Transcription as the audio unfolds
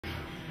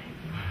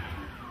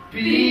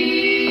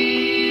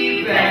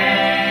Be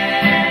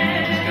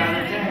bad. Just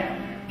gotta dare.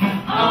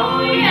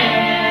 Oh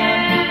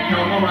yeah. No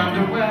more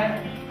underwear.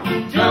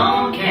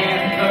 Don't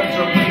care.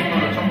 So people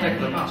don't take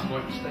the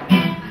passport instead.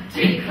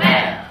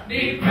 Declare.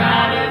 Be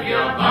proud of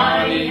your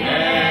body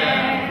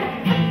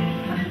hair.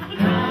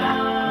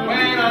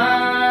 When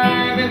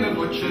I'm in the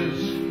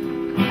butcher's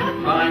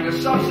buying a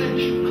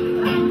sausage,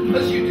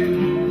 as you do,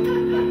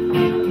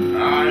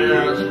 I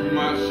ask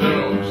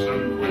myself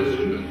some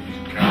questions,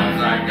 'cause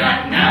I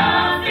got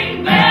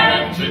nothing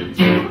better to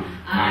do.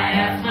 I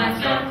ask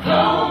myself,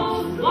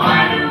 clothes, why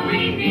do we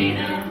need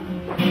them?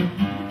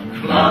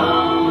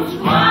 Clothes,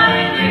 what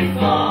are they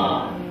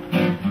for?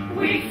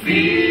 We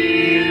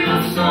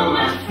feel so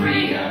much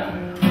freer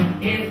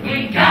if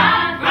we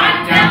got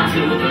right down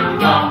to the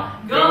raw.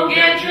 Go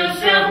get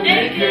yourself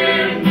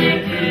naked,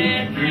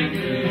 naked,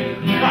 naked.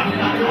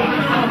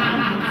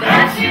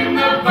 That's in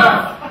the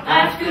buff.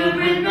 That's good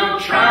with no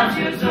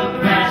trousers or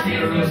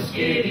brassiere or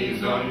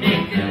skitties or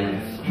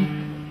knickers.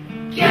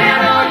 Get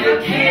all your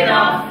kid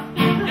off,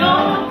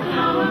 no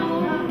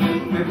clothes.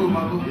 Wibble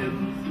wobble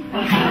wibble.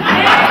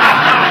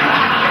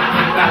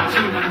 Back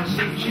to man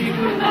sing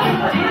jiggle.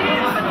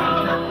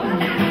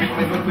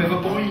 Quiver quiver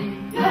boing.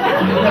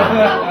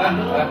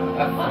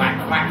 Whack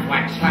whack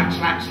whack slap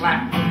slap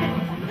slap.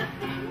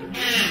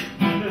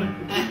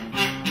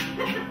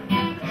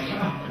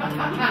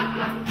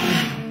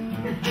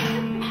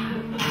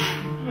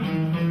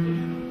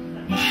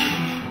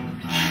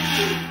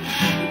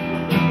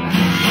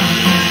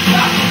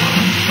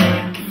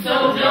 So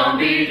don't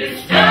be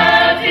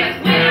disturbed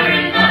if we're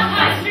in the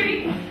high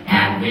street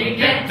and we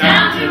get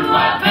down to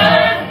our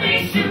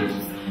birthday suits.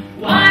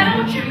 Why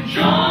don't you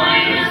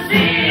join us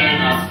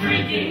in our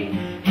streaking?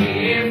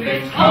 If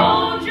it's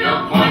cold,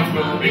 your points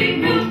will be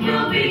moved,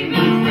 will be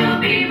moved, will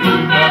be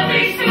moved.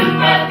 Birthday suit,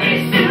 birthday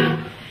suit.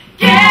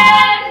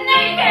 Get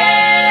naked.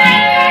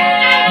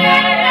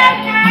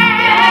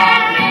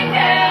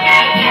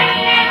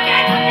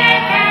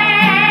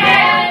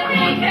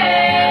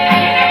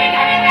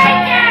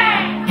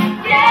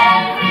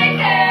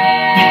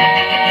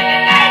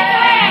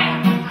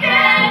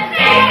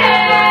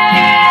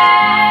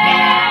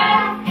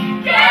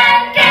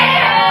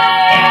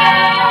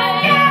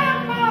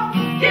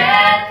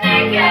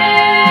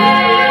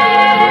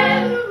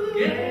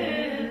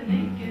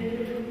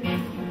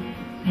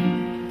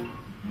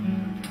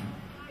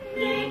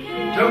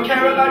 Don't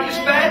care about your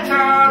spare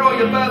tire or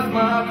your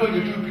birthmark or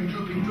your drooping,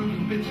 drooping,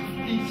 drooping bits of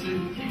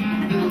pieces.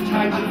 Little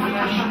tags of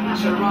flesh,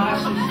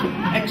 psoriasis,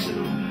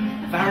 eczema,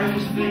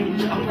 various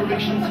veins,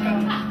 operation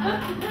scars,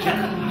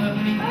 genital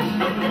herpes,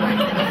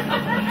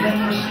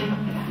 leprosy,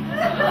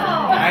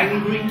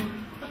 gangrene,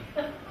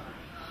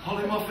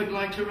 polymorphic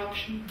light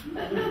eruption.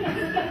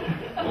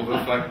 All the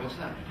fact, what's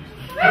that?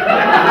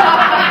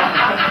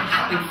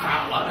 Something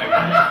foul out there.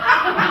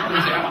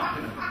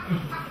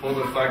 Or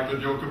the fact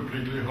that you're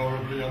completely,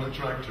 horribly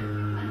unattractive.